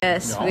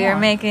Yes, we are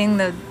making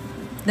the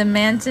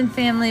Manson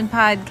Family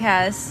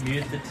Podcast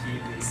Mute the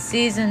TV.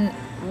 Season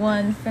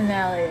 1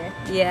 finale.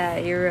 Yeah,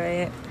 you're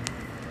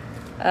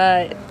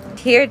right.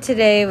 Here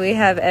today we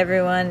have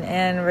everyone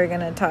and we're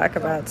going to talk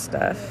about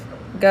stuff.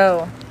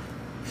 Go.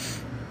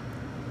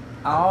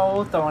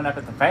 Oh, throwing up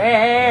at the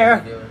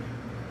fair.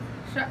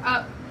 Shut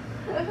up.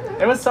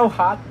 It was so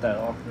hot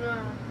though.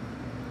 No.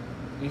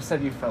 You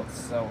said you felt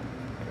so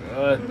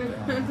good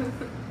though.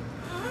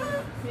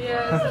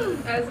 Yes,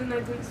 as in I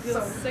didn't feel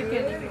sick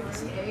anymore.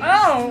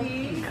 Oh,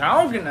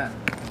 coconut.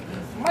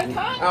 My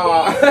time.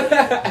 Oh.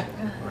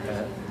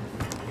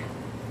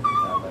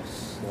 Have a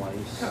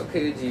slice. How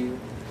could you?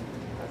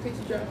 How could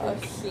you drop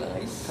a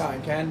slice?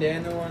 Cotton candy,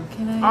 anyone?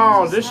 Can I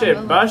Oh, just this have shit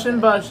a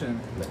bushin'. Can I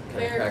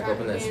Fair crack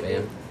open that cotton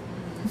spam?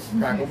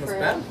 Crack open For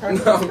spam? real?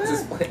 No, I'm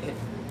just playing.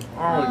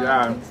 Oh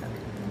god,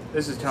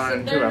 this is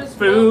turning into a There's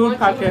food one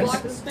bunch of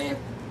block of podcast. spam.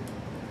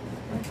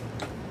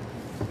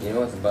 You know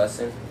what's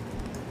busting?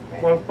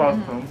 What's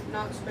bustin'?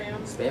 Not spam.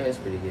 Spam is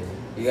pretty good.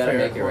 You gotta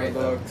Fair make it corn right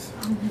though. dogs.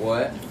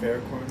 What?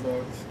 Fair corn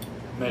dogs.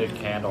 Made a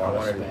candle out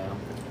of spam.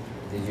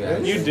 Did you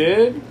actually? You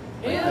did? Ew.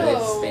 Like,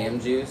 with spam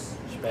juice?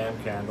 Spam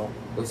candle.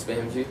 With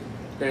spam juice?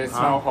 Did it Huh?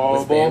 smell With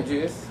horrible? spam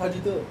juice? How'd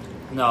you do it?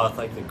 No, it's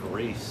like the A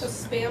grease.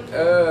 spam.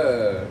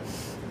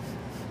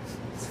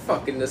 It's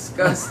fucking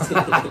disgusting.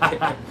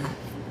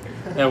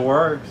 It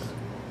works.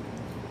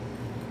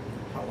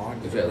 How long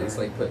Did did you it at least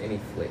burn? like put any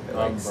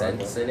Um, like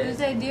scents in Whose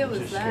it? idea was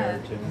Just that? share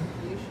it too.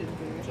 You should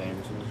be.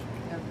 James's.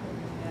 Yeah.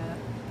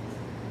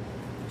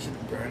 You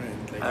should burn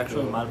it. Like,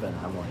 Actually, it go- might have been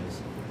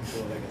Emily's. go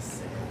like a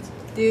sand.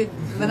 Dude,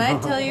 when I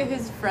tell you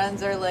his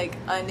friends are like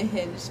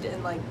unhinged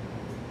and like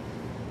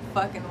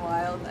fucking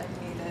wild, I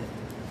mean it.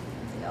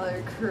 Y'all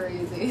are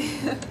crazy.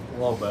 A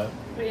little bit.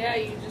 But yeah,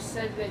 you just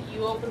said that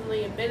you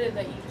openly admitted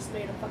that you just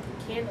made a fucking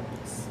candle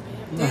with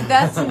spam. Dude,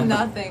 that's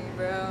nothing,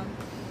 bro.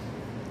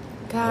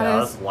 God, Yeah, I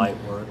that's light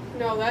work.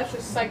 No, that's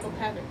just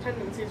psychopathic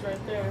tendencies right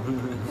there.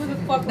 Who the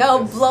fuck no,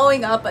 would this-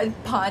 blowing up a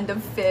pond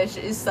of fish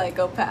is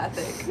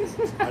psychopathic.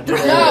 I did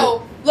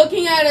No,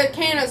 looking at a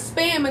can of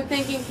spam and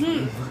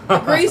thinking, the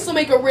grease will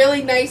make a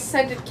really nice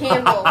scented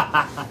candle.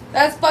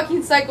 That's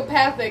fucking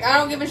psychopathic. I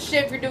don't give a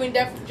shit if you're doing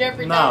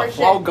Jeffrey No, Dahmer shit.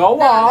 well, go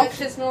Nah, off. That's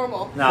just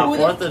normal. No, Who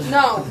the- Fourth of-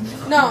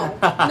 no.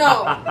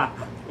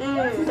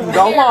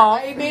 Go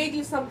off. I made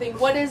you something.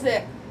 What is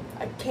it?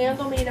 A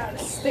candle made out of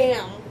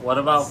spam. What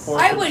about 4th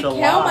I of would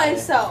July? kill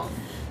myself.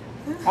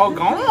 Oh,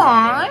 go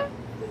on.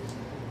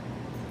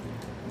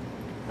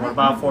 What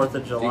about 4th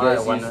of July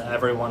guys when use-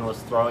 everyone was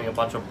throwing a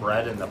bunch of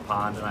bread in the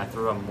pond and I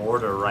threw a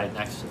mortar right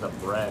next to the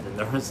bread and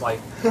there was like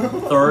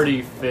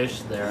 30 fish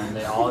there and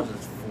they all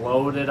just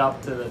floated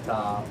up to the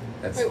top.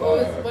 That's Wait,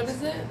 what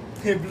is it?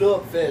 He blew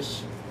up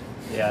fish.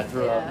 Yeah, I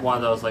threw Yeah. one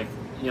of those like,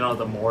 you know,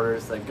 the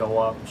mortars that go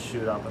up,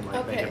 shoot up and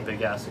like make Okay. a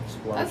big ass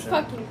explosion. That's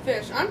fucking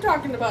fish. I'm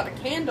talking about a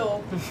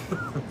candle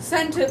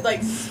scented like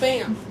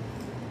spam.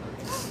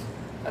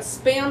 A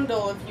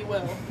spamdle, if you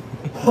will.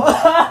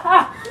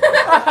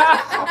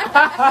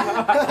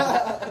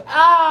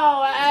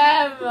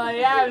 Oh,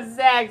 Emily, have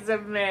sex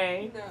with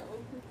me. No.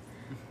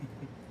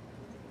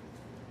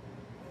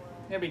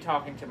 You'll be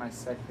talking to my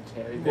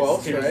secretary this Well,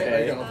 Trey, are you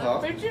Tuesday. gonna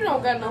talk? But you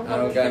don't got no I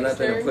don't fucking got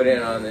nothing to fixer. put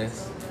in on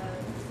this.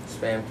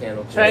 Spam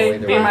candle. Trey,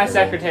 the be my rest of it.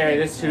 secretary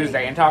this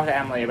Tuesday and talk to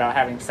Emily about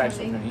having sex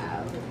with me.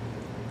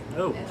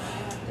 Oh,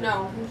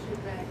 No.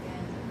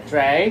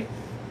 Trey,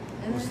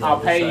 was I'll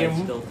the pay other you.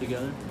 side still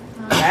together?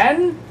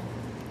 and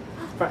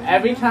for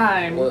every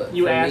time Well,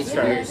 you for me ask to be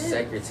her, your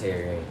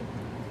secretary.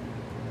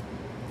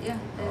 Yeah.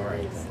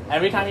 Alright.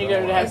 every time you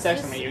go to have It's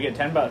sex just- with me, you get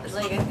 $10.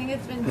 Like, I think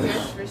it's been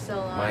cursed for so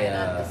long My, and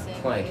at the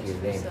same client age here,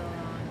 for Damon, so long.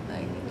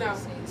 Like, it No.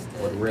 just needs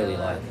to Would really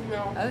go like up.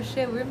 No. Oh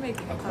shit, we're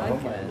making a Oklahoma.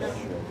 podcast.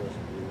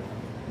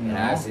 And I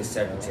asked his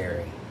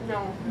secretary.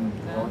 No.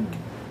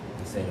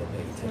 He said he'll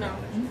pay you No.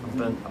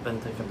 $10. I've been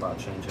thinking about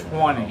changing it.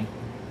 20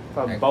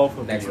 for Next- both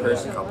of next you.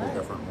 person. A couple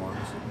different ones.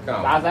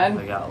 Come on. Thousand?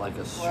 I got like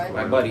a screw.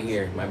 My buddy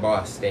here, my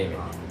boss, Damon. It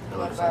What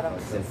looks about like him?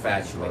 He's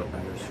infatuated.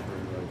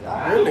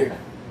 Really?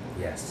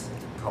 Yes.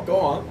 Go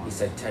on. He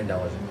said $10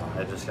 a pop.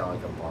 I just got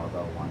like a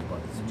barbell one, but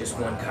it's Just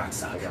one I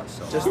cocksucker. got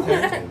so Just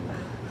 10?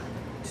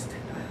 Just $10.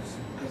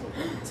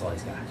 That's all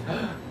he's got.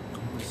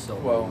 so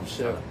Well, kind of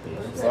shit.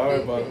 basic. Sorry,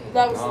 but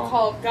That was the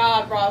call of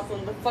God,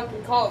 Rosalind. The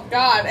fucking call of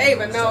God.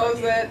 Ava knows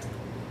it.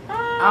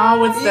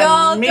 Oh, it's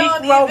Y'all the meat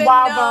don't even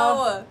robaba.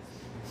 know.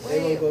 they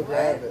will go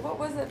grab it. What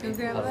was it? Go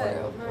grab I'll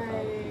it.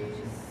 find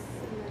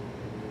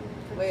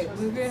Wait,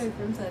 move your head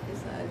from side to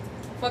side.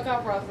 Fuck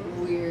off,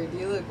 Rosalind. Weird.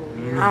 You look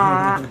weird.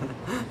 Ah.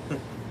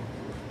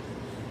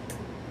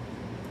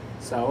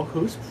 So,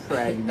 who's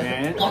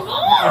pregnant?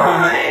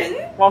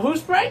 Well,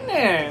 who's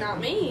pregnant? Not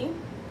me.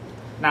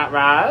 Not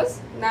Roz?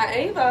 Not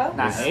Ava.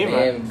 Not Spam Ava.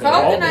 candle.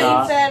 Coconut,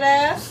 Coconut. you fat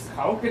ass.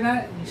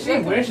 Coconut? She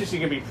wishes she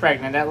could be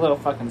pregnant, that little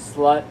fucking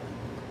slut.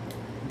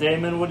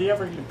 Damon, would you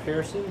ever get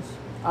piercings?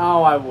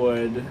 Oh, I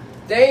would.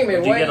 Damon,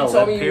 Did you why get you a told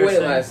lip me you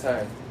wouldn't piercing? last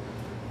time?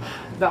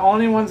 The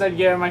only ones I'd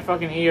get are my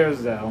fucking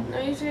ears, though. No,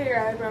 you should get your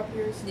eyebrow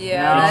pierced.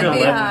 Yeah, No, that'd be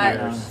your lip hot.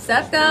 piercing.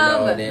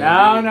 Septum. Damon,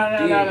 No, do- no, no,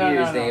 do no, your no,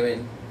 ears, no.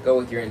 Damon. Go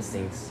with your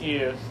instincts.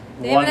 Ears.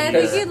 Damon, I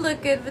think ear. you'd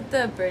look good with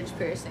the bridge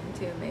piercing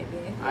too, maybe.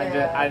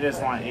 I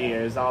just want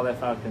ears. All that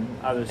fucking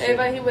other shit.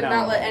 Ava, he would No.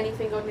 not let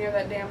anything go near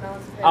that damn nose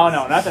of his. Oh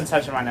no, nothing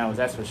touching my nose.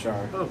 That's for sure.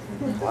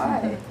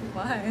 Why?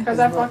 Why? Because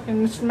I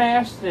fucking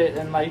smashed it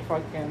in like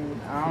fucking,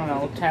 I don't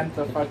know, 10th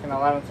or fucking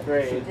 11th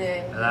grade.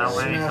 That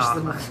way, Smash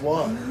them with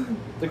what?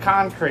 The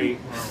concrete.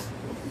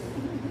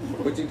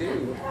 What'd you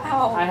do?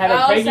 I had a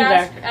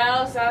piggyback.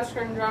 Alice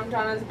Askren jumped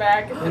on his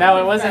back.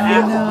 No, it wasn't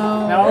Alice.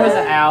 No. No, it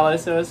wasn't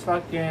Alice. It was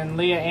fucking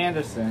Leah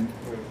Anderson.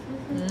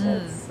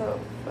 Mm. So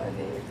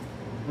funny.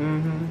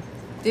 Mm-hmm.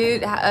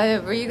 Dude,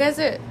 were you guys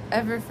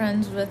ever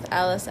friends with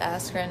Alice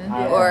Askren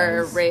I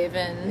or was.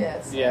 Raven?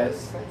 Yes. Yes. I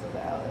was friends with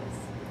Alex.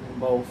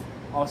 Both.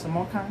 Also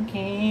more cotton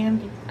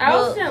candy.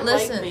 Alice Well, didn't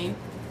listen. like me.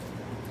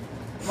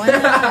 Why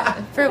not?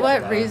 For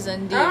what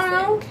reason do you I don't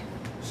know. think?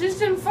 She just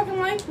didn't fucking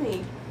like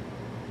me.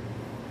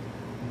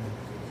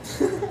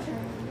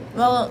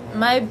 Well,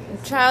 my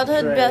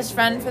childhood Trey, best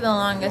friend for the You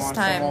longest want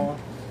some time, more?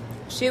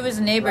 she was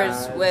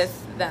neighbors Right.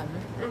 with them.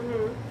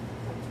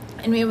 Mm-hmm.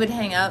 And we would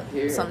hang out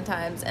Here.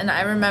 sometimes. And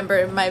I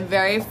remember my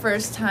very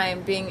first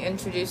time being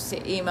introduced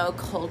to emo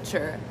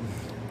culture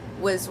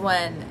was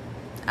when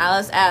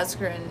Alice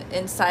Askren,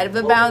 inside of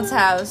a bounce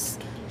house,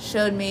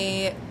 showed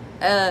me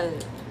the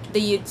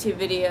YouTube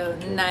video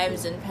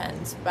Knives and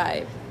Pens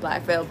by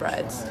Black Veil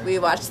Brides. We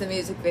watched the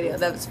music video.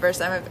 That was the first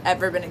time I've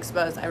ever been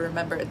exposed. I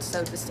remember it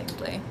so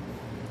distinctly.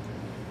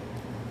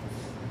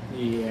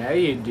 Yeah,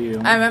 you do.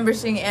 I remember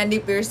seeing Andy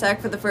Biersack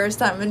for the first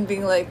time and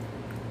being like,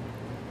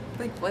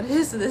 what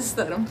is this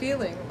that I'm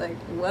feeling? Like,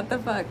 what the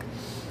fuck?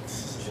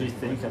 She's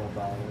thinking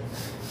about it.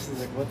 She's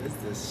like, what is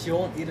this? She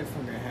won't eat it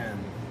from your hand.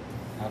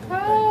 I don't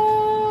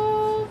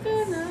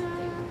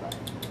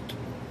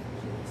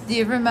Do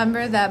you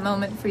remember that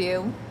moment for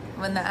you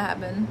when that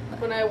happened?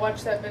 When I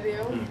watched that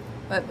video,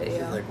 What think. She's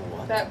video? like,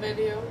 what? that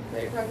video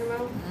that you're talking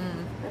about,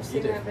 Mm. I've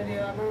seen that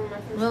video. I remember my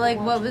first Well, like,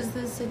 time what watching was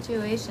the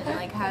situation?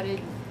 Like, how did,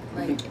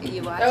 like,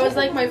 you watch it. That was it?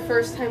 like my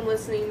first time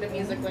listening to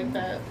music like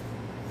that.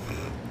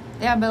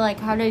 Yeah, but, like,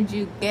 how did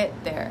you get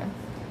there?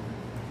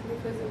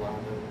 Because of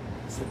Robin.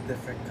 It's a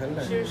different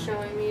color. She was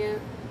showing me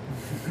it.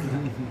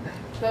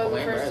 That was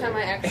the Oh, first my time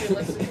I brother. actually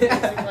listened to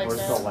music like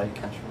Where's the that. light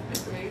control?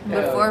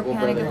 Before well, Panic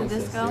brother at the and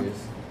Disco?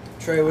 sisters.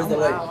 Trey, where's the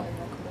light?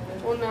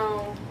 Well,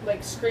 no,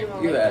 like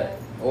screamo You like had that.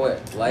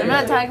 what? Lighter? I'm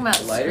not talking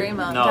about Lighter?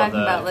 screamo. I'm No, talking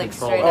the about, like,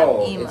 control. straight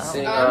Oh, up emo. it's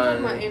sitting I'm talking on.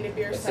 about Andy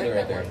Biersack, It's sitting right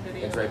that there. one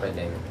video. It's right by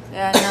Damon.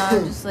 Yeah, no,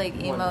 I'm just,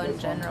 like, emo in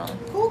general.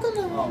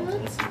 Coconut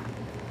almonds.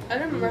 I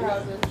don't remember how I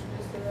was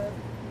introduced to that.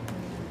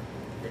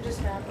 It just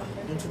happened.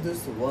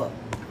 Introduced to what?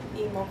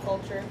 Emo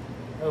culture.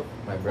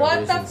 My brothers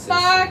What the and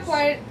fuck? sisters.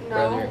 Why?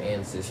 Brother No.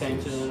 and sisters.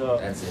 Changing it up.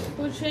 That's it.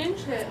 Who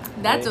changed it?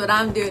 That's what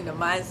I'm doing to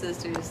my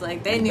sisters.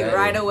 Like, they knew Better.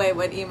 right away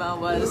what emo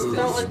was. Ooh.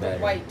 Don't look better.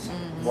 white.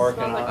 Mm.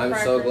 Working Smell like on I'm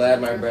so crackers glad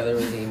in my there. brother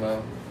was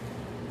emo.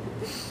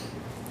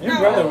 Your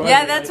brother was Yeah,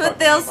 really that's what fucking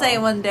they'll emo. say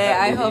one day.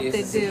 I That hope movie they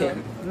is do.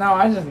 him. No,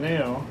 I just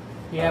knew.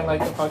 He had like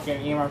the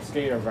fucking emo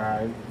skater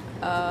vibe.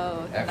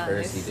 Oh, At nice.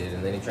 first he did,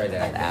 and then he tried to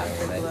act That emo,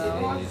 and that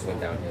afterglow. did, and he just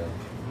went downhill.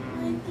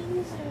 Mm.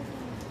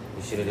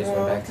 You should have just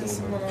went back Can to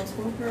someone emo. else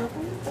go grab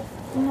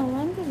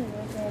one?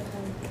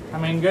 I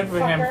mean, good for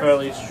him for at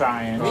least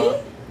trying.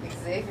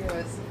 Xavier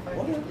was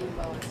fucking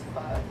emo as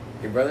fuck.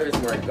 Your brother is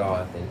more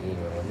goth than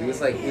emo. He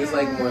was like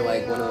more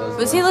like one of those.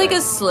 Was he ones like a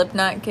that-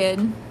 Slipknot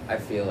kid? I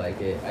feel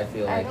like it. I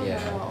feel I like don't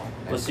yeah. know.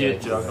 I Was feel he a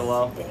like was.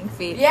 juggalo? Dang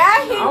feet.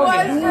 Yeah, he Oh,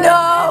 was. yeah.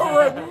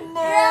 No!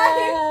 Yeah,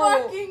 he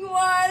fucking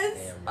was.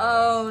 Damn.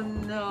 Oh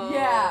no.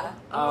 Yeah.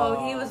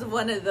 Oh, he was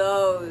one of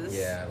those.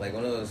 Yeah, like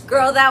one of those.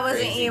 Girl, like, that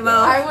wasn't crazy emo.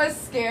 goths. I was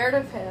scared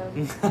of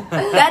him.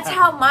 That's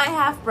how my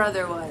half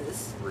brother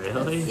was.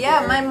 Really?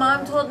 Yeah, my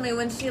mom told me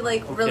when she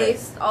like Okay.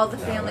 released all the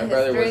No, family my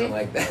brother history. wasn't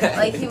like that.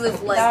 Like he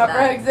was like Nah,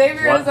 that. bro,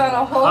 Xavier was on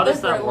a whole how does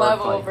that different work?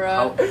 level, Like,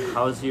 bro.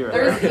 how's your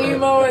There's era?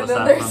 emo and Was then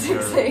that there's from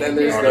your- Xavier. Then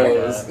there's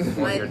those.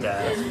 When your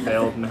dad's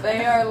failed marriage.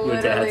 They are Your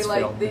literally dad's like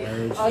failed the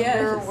marriage. Yes.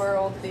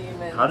 underworld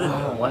demons. How did?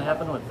 What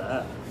happened with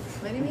that?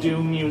 What do you mean?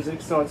 Do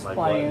music so it's Like,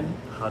 playing.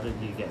 what, how did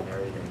you get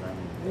married and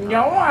then?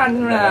 Go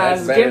on,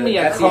 that's give better- me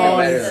a that's even corn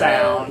better.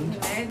 sound. He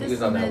married He this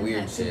was on that woman, weird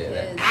had two shit.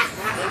 kids,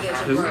 They get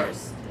Who?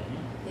 divorced.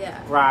 Yeah.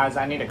 Rise,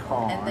 I need a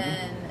corn. And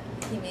then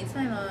he meets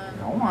my mom.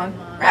 Go on.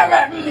 My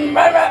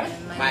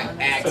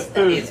axe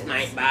is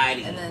my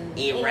body. And then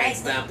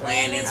Erects the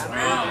planet's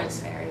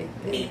wrongs. married.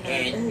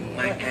 And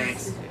my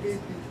axe.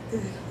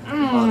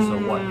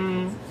 So what?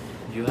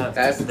 You have.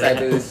 That's the type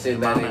of shit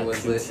Your that mom he had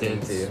was 2 listening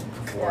kids to.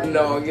 before you.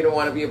 No, you don't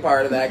want to be a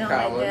part of that No,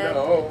 I combo. did.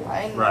 No.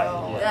 I know.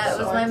 Right, yeah. That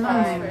was One my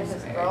mom's time, first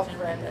his marriage,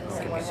 girlfriend and and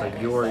then him were So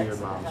having you were sex your in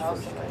the mom's house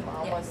first and my marriage.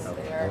 mom Yes. wasn't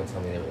Okay, there. don't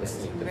tell me they were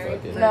listening to Very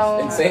fucking No,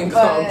 insane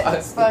but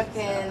combust.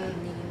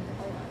 fucking.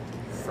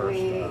 First,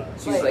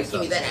 She was like, give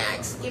me that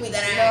axe. Give me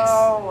that axe.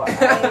 No,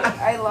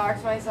 I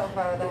locked myself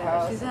out of the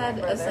house. She's and had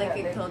my a brother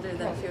psychic had to told her that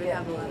come she would get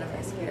have a lot me, of and he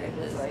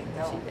miscarriages. was like,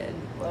 no. She did.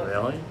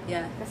 Really?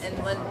 Yeah.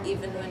 And when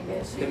even when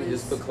Can she you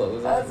just was put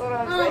clothes That's on? what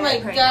I'm Oh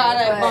saying. my god,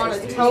 I But bought a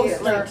she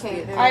toaster. like,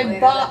 came through I later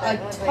bought that a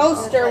night, was like,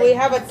 toaster. oh, We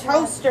like, have a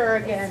toaster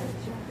again.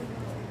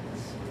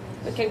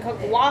 We can cook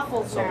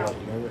waffles So now. what?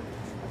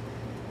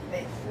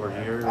 Were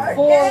you?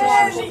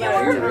 Again, you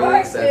were You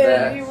really said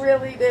that? fucking. You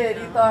really did.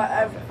 You thought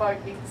I'm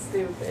fucking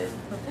stupid.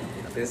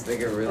 This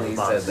nigga really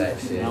said that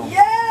shit.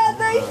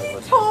 Yeah, he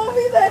told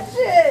me that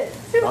shit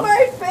to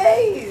my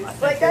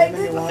face. Like I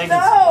didn't I think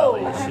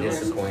know. I'm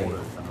disappointed.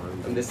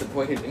 I'm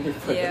disappointed in your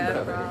fucking Yeah,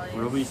 brother. probably.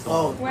 Ruby's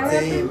Oh,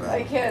 damn.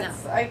 I can't.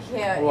 I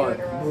can't What?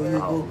 even Will you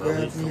remember. go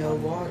grab me a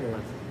water?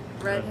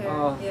 Red hair.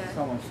 Oh, yeah.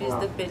 so much She's fun.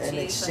 the bitchy. In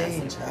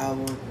exchange, classy I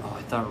one. will Oh,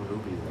 I thought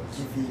Ruby was.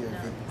 give you your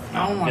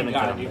Oh my gonna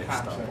god, get you them mixed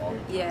up cocksucker. all.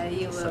 Yeah,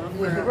 you will.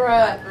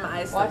 Bruh, My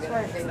eyes watch still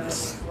my get face.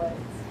 mixed up.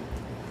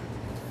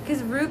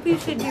 Because Ruby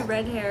should be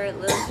red hair,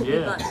 Lil should be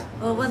Yeah. blonde.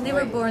 Well, when they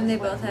were born, they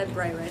both had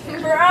bright red hair.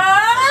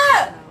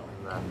 Bruh!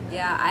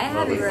 Yeah, I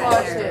had Ruby red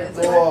Watch hair. it.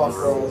 Go off,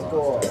 girls,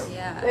 go off.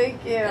 Yeah.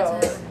 Thank you. That's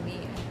what happened to me.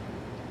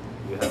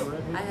 You have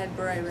red I had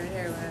bright red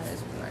hair when I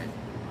was born.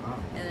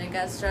 And then it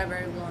got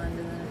strawberry blonde,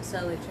 and then it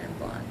slowly turned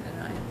blonde, and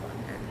now I have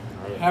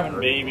blonde hair. Having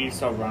babies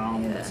so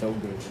round, Yeah. it's so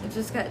good. It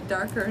just got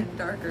darker and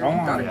darker Go on,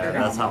 and darker. Yeah,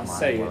 that's how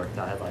Say mine it. worked.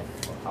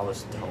 I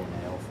was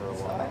toenail for a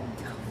while.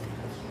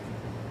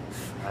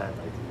 I had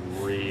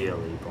like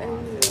really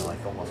blonde hair,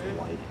 like almost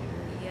white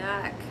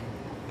hair. Yuck.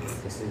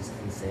 This is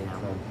insane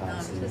clown No, I'm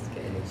posse. just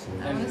kidding.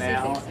 initiative. I And wanna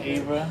now, see pictures.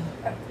 Ava,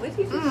 What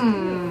did you just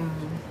do?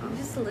 You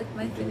just licked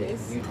my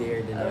face. You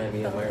dare deny Oh,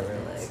 me of my felt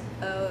rights.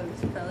 like- Oh, it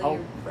was probably Oh.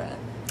 your breath.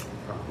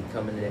 You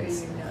coming Or in your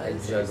as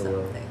nose a or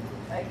juggalo. something.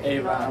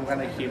 Ava, I'm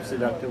gonna keep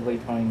seductively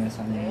putting this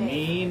on your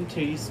knee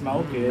until you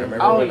smoke it. Remember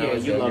Oh when I yeah,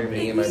 was you younger, love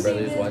me it. and my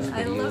brothers I watched love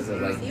videos of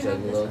it. like You have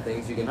juggalo this-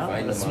 things? You can No,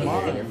 find that's them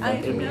on smart. your I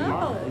fucking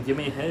know. Give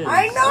me his.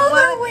 I know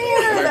they're My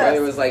weird.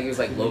 brother was like,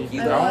 Loki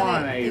I though. Don't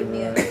want want it. Give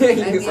me Ava. it.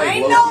 He was like, I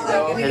Loki know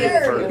though. they're Hit it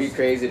weird. It'd be first.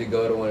 crazy to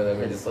go to one of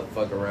them and just like,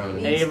 fuck around.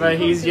 And Ava,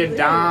 he's your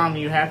dom.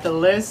 You have to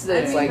listen.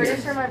 It's I'm like-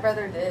 pretty sure my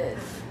brother did.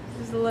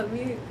 Just let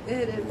me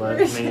hit it Let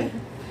first. me.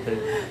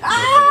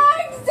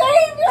 Ah,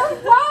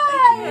 Xavier, why?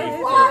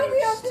 Okay, Why do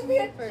you have first. to be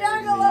a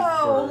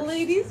juggalo?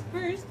 Ladies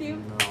first,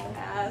 you No.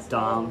 asshole.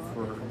 Dom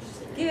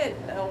first. Get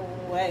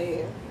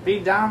away. Be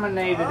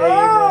dominated, Ava.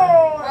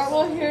 I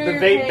will hear The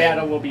your vape pain.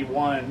 battle will be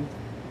won.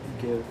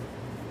 Give. You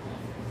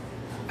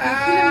could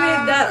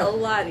have made that a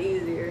lot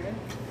easier.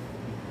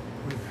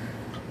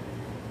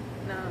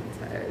 No,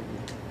 I'm tired.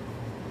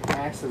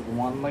 Max has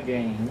won the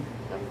game.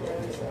 I'm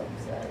really so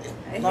upset.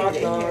 I Knock,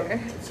 hate it knock.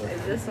 here.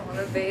 I just want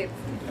to vape.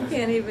 You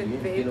can't even You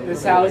vape. don't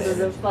This know house that. is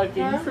a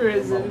fucking Huh?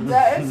 prison.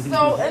 That is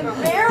so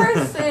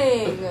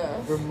embarrassing.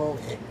 Remote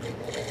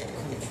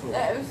control.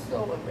 That is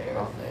so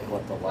embarrassing.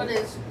 What the What light?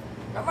 is?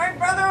 My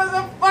brother was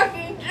a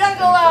fucking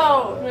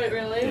juggalo. Wait,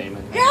 really?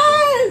 Damon.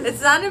 Yes.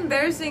 It's not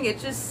embarrassing,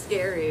 it's just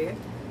scary.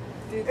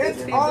 Dude, these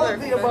It's people all are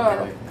of the fucked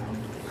above.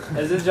 up.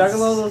 Is it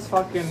Juggalo those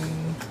fucking...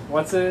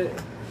 What's it?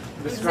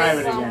 Describe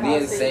it The again.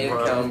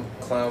 insane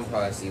clown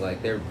posse,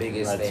 like their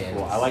biggest That's fans.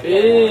 cool. I like that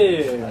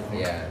Ew. one. I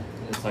think Yeah.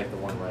 It's like the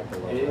one right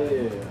below that.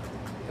 Ew.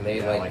 And they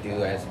Yeah, I like like do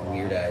that as one a lot.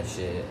 weird ass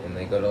shit, and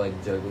they go to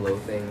like juggalo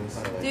things.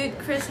 Dude,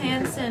 Chris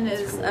Hansen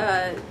is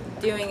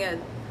doing a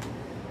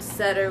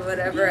set or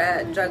whatever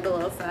at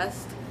Juggalo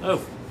Fest.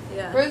 Oh,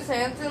 Yeah. Chris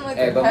Hansen, like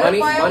Hey, the but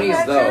pedophile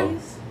money's though.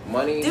 veterans?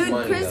 Money's Dude,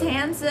 money Chris though.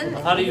 Hansen,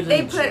 I thought he was they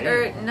in put,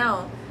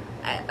 jail.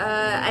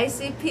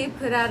 ICP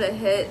put out a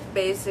hit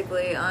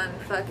basically on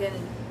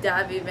fucking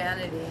Davi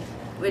Vanity,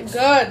 which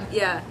Good.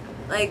 yeah,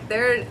 like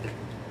they're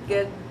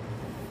good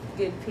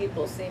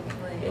people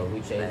seemingly. Yo,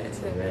 we changed it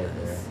to but who red,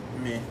 knows?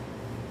 Me.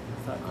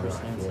 I thought Chris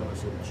Hansen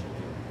was in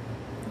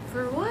jail.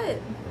 For what?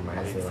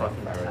 Reminds me of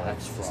Fucking like Fire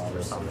tax Just fraud or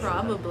kill something.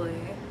 someone. Probably.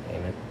 Hey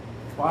man,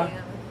 What?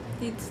 Yeah.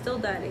 He'd still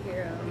died a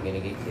hero. you're gonna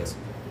get killed.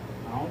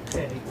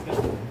 Okay.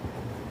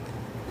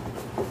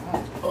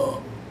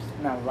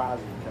 No,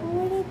 Rosie.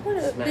 Where did I put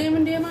it? Smack.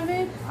 Damon, do you have my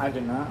vape? I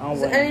do not. Oh,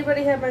 Does wait.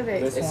 anybody have my vape?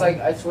 This It's one? like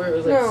I swear it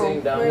was like No,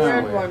 sitting down my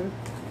red somewhere. one.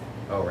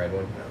 Oh, red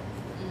one.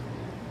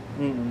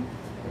 No. Mm-mm.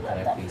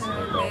 Can I please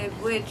have it?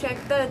 Wait, check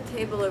the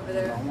table over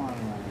there. Don't want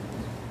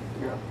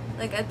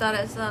Like I thought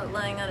I saw it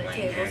lying on a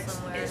table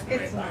somewhere.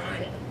 It's not.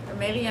 Or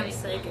maybe I'm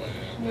psychic.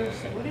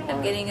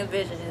 I'm getting a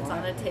vision. It's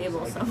on a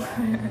table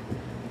somewhere.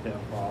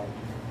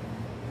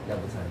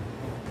 Double time.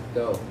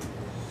 Go.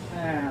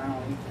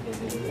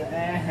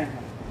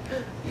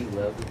 You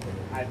love it.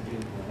 I do.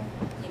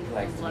 You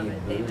Likes to love be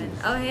it, bruised. David.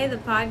 Oh, hey, the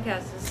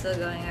podcast is still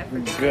going. I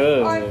forgot.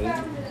 Good.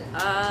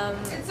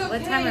 It's okay.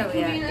 What time are it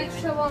we can be an at,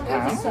 extra Damon? long Huh?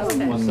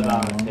 episode. Was it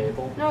on the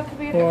table? No, it could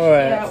be an We're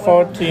extra. at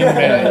 14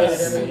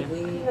 minutes.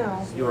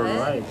 No. You were What?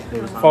 right.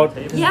 It was on Four-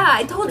 the table. Yeah,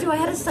 I told you I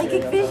had a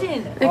psychic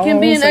vision. It can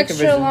be an psych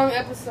extra vision. long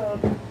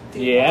episode.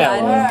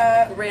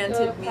 Yeah. God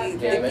granted me the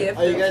Damn it. gift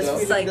Are you guys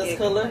of feeling this psychic.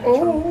 color?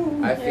 Oh.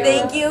 I feel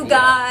Thank you, yeah.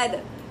 God.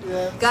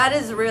 Yeah. God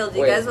is real. Do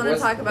you Wait, guys want to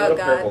what's- talk go about to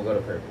God? Purple, go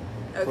to purple.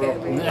 Okay,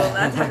 we will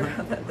not talk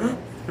about that. Then.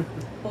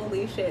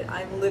 Holy shit,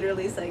 I'm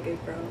literally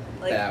psychic, bro.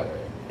 Like, That way.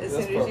 as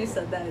That's soon as you purple.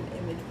 said that, an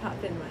image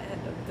popped in my head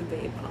of the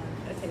babe on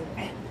a table.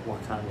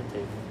 What kind of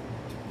table?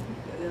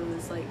 It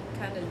was like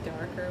kind of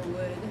darker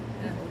wood,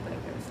 and it looked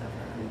like there was stuff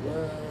around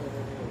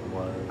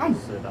it.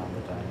 Was it on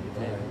the dining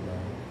table?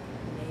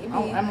 Maybe.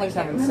 Oh, Emily's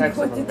I can't having sex remember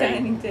what with the a babe.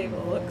 dining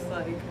table looks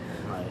like.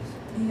 Nice.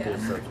 Yeah.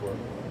 Guess that's what it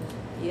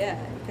was. Yeah,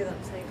 because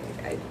I'm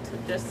psychic. I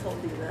just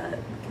told you that.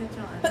 Catch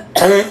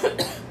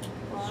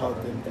on. How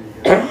did they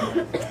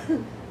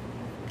get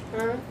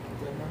Huh?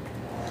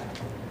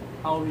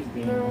 Always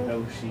being No.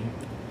 Yoshi.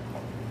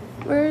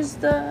 Where's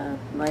the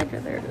lighter?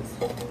 There it is.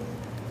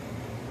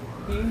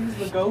 He's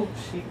the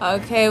Goshi.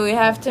 Okay, we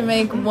have to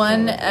make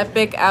one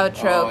epic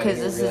outro Oh, I because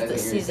didn't this is realize the what you were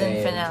season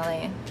saying.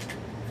 finale.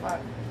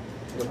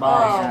 The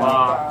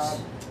box.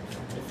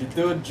 If you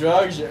do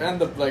drugs, you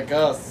end up like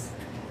us.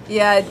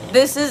 Yeah,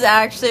 this is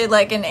actually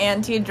like an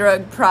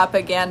anti-drug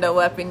propaganda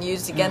weapon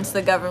used against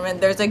the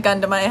government. There's a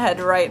gun to my head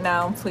right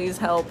now. Please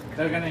help.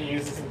 They're gonna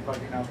use this in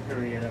fucking North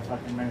Korea to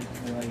fucking make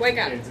like Wake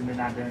up. kids and they're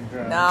not doing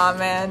drugs. Nah,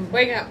 man.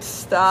 Wake up.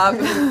 Stop.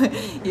 You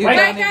Wake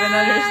don't up! even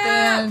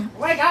understand.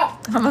 Wake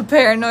up! I'm a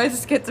paranoid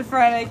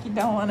schizophrenic. You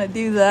don't want to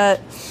do that.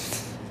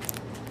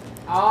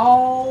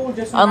 Oh,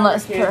 just remember,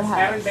 Unless kids, perhaps-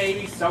 having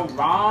babies so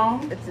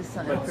wrong. It's a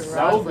sign But for so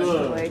Rozalyn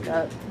good. to wake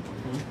up.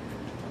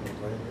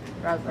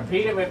 Rozalyn,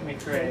 Repeat it with me, wake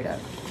Triggs. up.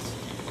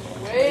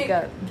 Wake Wake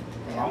up.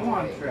 Come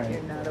on, Triggs.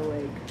 You're not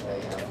awake.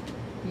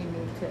 You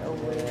need to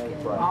awaken.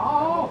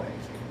 Oh,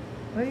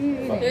 What are you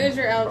eating? Here's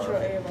your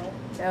outro, Ava.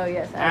 Oh,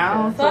 yes. Ow.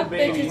 outro. Fuck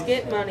baby. bitches,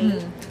 get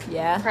money.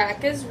 Yeah.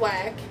 Crack is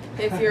whack.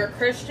 If you're a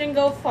Christian,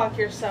 go fuck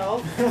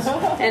yourself.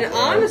 And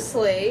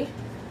honestly,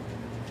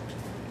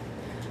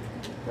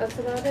 that's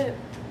about it.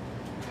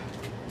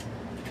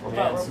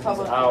 Manson's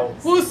out.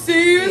 We'll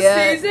see you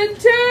Yeah. season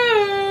 2.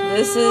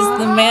 This is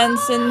the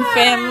Manson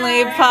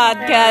Family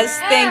Podcast.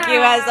 Thank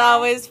you, as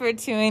always, for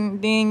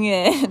tuning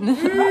in.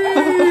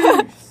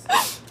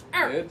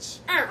 Bitch.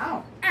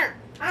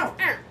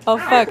 Oh,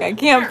 fuck. I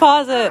can't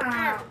pause it.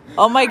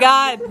 Oh, my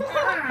God. Dude. Fuck.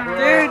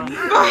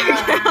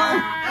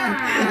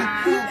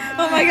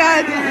 Oh, my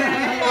God.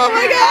 Oh,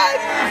 my God.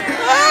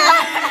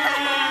 Ah!